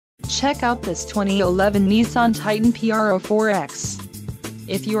Check out this 2011 Nissan Titan Pro-4X.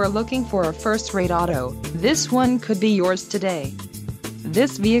 If you are looking for a first-rate auto, this one could be yours today.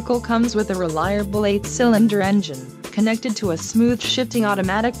 This vehicle comes with a reliable 8-cylinder engine, connected to a smooth shifting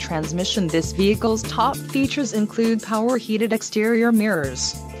automatic transmission. This vehicle's top features include power heated exterior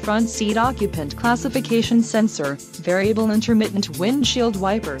mirrors, front seat occupant classification sensor, variable intermittent windshield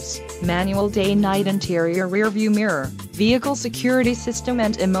wipers, manual day-night interior rearview mirror, vehicle security system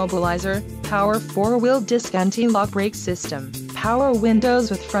and immobilizer, power 4-wheel disc anti-lock brake system, power windows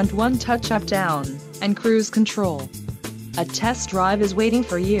with front one touch-up down, and cruise control. A test drive is waiting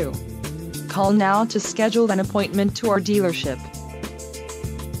for you. Call now to schedule an appointment to our dealership.